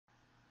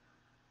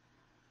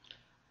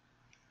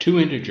Two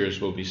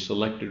integers will be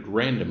selected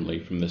randomly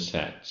from the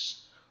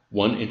sets,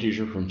 one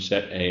integer from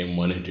set A and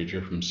one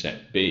integer from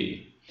set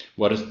B.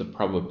 What is the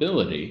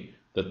probability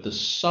that the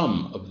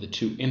sum of the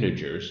two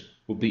integers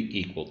will be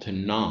equal to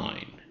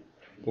 9?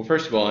 Well,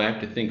 first of all, I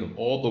have to think of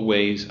all the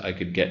ways I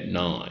could get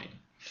 9.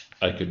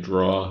 I could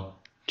draw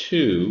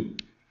 2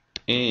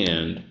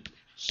 and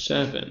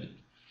 7,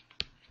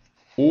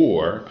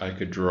 or I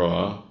could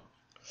draw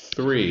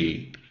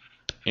 3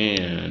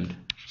 and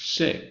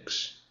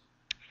 6.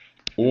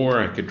 Or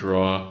I could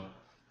draw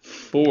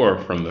 4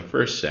 from the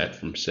first set,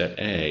 from set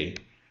A,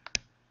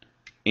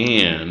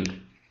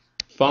 and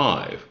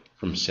 5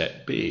 from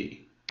set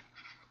B.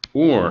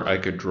 Or I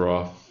could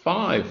draw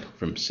 5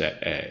 from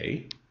set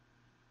A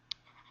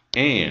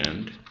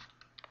and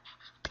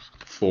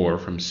 4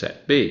 from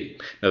set B.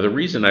 Now the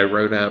reason I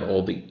wrote out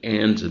all the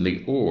ands and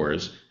the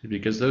ors is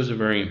because those are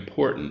very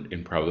important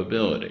in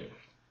probability.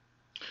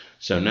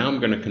 So now I'm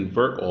going to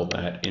convert all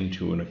that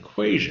into an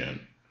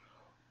equation.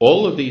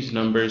 All of these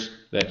numbers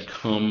that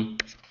come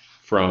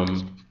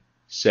from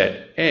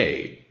set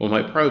A, well,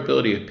 my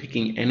probability of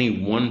picking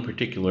any one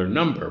particular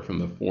number from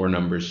the 4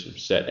 numbers from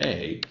set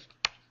A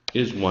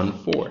is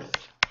 1/4.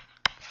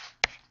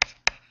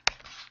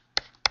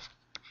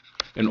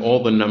 And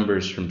all the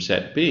numbers from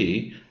set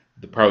B,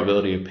 the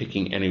probability of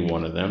picking any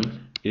one of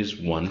them is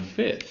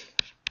 1/5.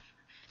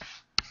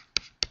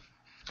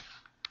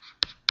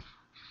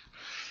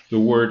 The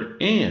word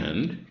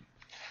and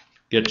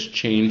gets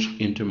changed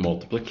into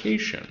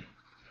multiplication.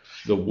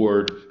 The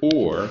word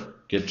or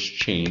gets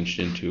changed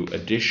into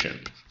addition.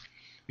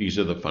 These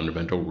are the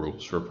fundamental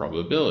rules for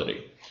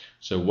probability.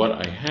 So what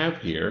I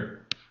have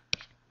here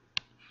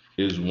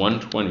is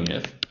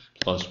 1/20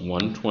 plus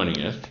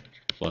 1/20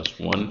 plus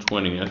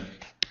 1/20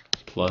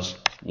 plus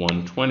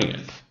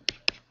 1/20.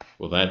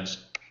 Well,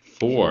 that's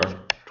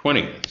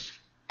 4/20.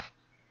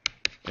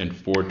 And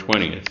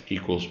 4/20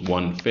 equals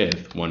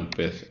 1/5.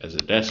 1/5 as a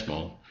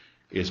decimal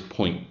is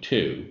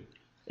 0.2.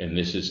 And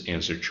this is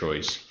answer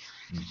choice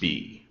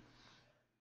B.